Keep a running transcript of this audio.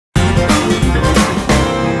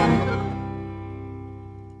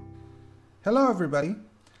Hello everybody.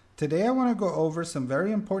 Today I want to go over some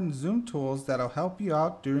very important Zoom tools that'll help you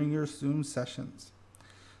out during your Zoom sessions.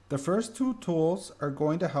 The first two tools are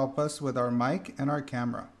going to help us with our mic and our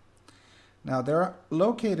camera. Now they're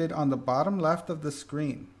located on the bottom left of the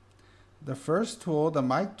screen. The first tool, the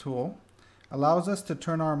mic tool, allows us to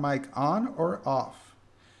turn our mic on or off.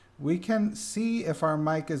 We can see if our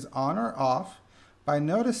mic is on or off by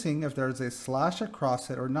noticing if there's a slash across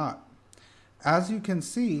it or not. As you can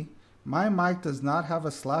see, my mic does not have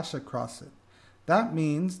a slash across it. That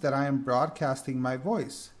means that I am broadcasting my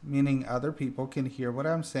voice, meaning other people can hear what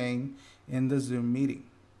I'm saying in the Zoom meeting.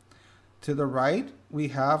 To the right, we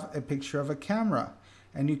have a picture of a camera,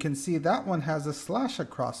 and you can see that one has a slash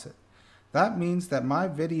across it. That means that my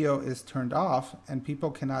video is turned off and people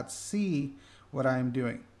cannot see what I am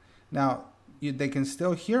doing. Now, they can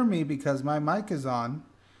still hear me because my mic is on,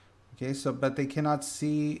 okay, but they cannot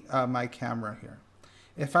see my camera here.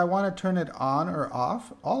 If I want to turn it on or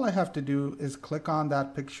off, all I have to do is click on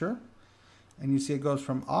that picture, and you see it goes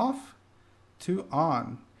from off to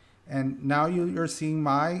on. And now you're seeing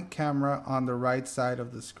my camera on the right side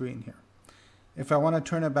of the screen here. If I want to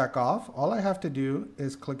turn it back off, all I have to do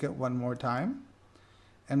is click it one more time,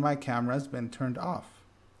 and my camera has been turned off.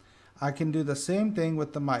 I can do the same thing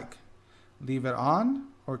with the mic. Leave it on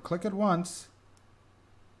or click it once,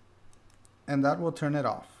 and that will turn it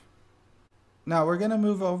off. Now we're going to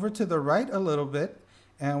move over to the right a little bit,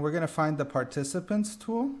 and we're going to find the participants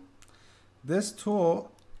tool. This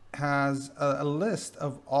tool has a list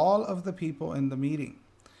of all of the people in the meeting.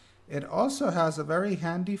 It also has a very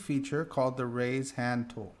handy feature called the raise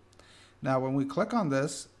hand tool. Now when we click on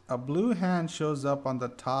this, a blue hand shows up on the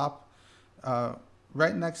top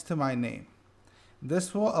right next to my name.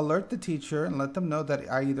 This will alert the teacher and let them know that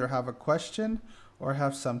I either have a question or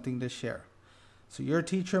have something to share. So your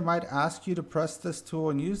teacher might ask you to press this tool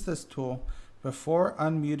and use this tool before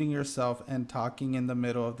unmuting yourself and talking in the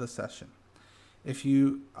middle of the session. If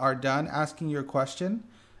you are done asking your question,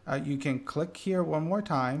 you can click here one more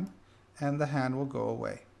time and the hand will go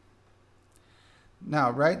away.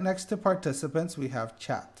 Now, right next to participants, we have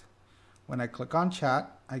chat. When I click on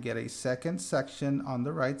chat, I get a second section on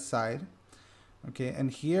the right side. Okay,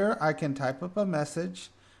 and here I can type up a message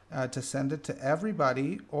to send it to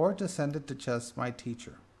everybody or to send it to just my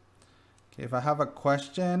teacher. Okay, if I have a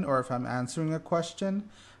question or if I'm answering a question,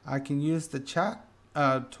 I can use the chat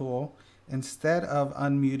tool instead of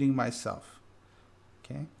unmuting myself.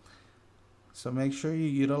 Okay, so make sure you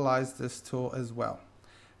utilize this tool as well.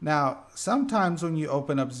 Now, sometimes when you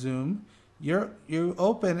open up Zoom, you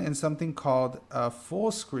open in something called a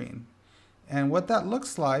full screen. And what that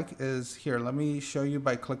looks like is here. Let me show you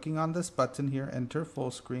by clicking on this button here, enter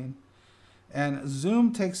full screen. And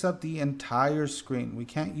Zoom takes up the entire screen. We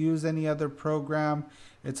can't use any other program.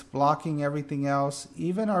 It's blocking everything else.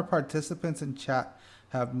 Even our participants in chat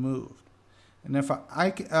have moved. And if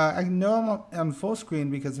I know I'm on full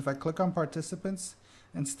screen because if I click on participants,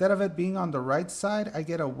 instead of it being on the right side, I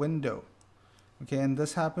get a window. Okay, and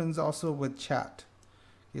this happens also with chat.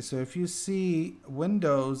 Okay, so if you see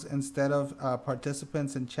windows instead of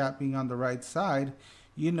participants and chat being on the right side,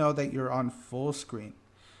 you know that you're on full screen.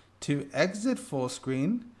 To exit full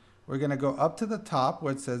screen, we're going to go up to the top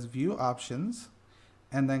where it says View Options,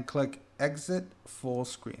 and then click Exit Full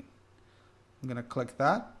Screen. I'm going to click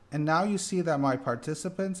that, and now you see that my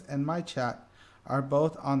participants and my chat are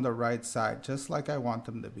both on the right side, just like I want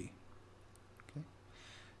them to be. Okay.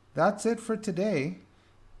 That's it for today.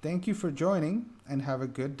 Thank you for joining and have a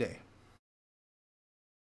good day.